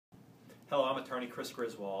Hello, I'm attorney Chris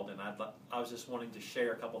Griswold, and I was just wanting to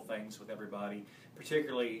share a couple things with everybody,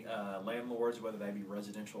 particularly landlords, whether they be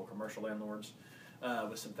residential or commercial landlords,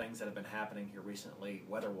 with some things that have been happening here recently,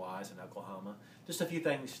 weather-wise in Oklahoma. Just a few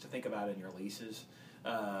things to think about in your leases.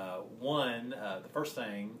 The first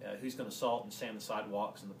thing, who's going to salt and sand the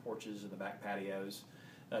sidewalks and the porches and the back patios?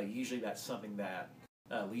 Usually that's something that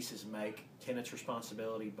leases make tenants'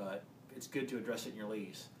 responsibility, but it's good to address it in your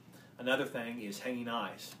lease. Another thing is hanging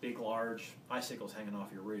ice, big, large icicles hanging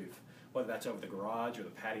off your roof, whether that's over the garage or the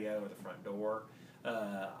patio or the front door.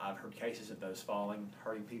 I've heard cases of those falling,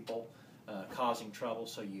 hurting people, causing trouble,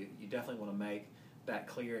 so you definitely want to make that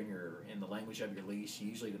clear in the language of your lease,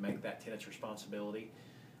 usually to make that tenant's responsibility.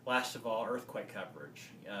 Last of all, earthquake coverage.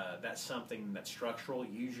 That's something that's structural,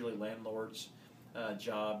 usually landlord's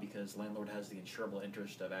job, because landlord has the insurable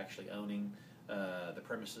interest of actually owning the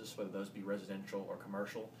premises, whether those be residential or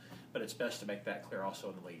commercial, but it's best to make that clear also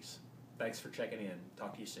in the lease. Thanks for checking in.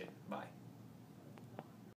 Talk to you soon. Bye.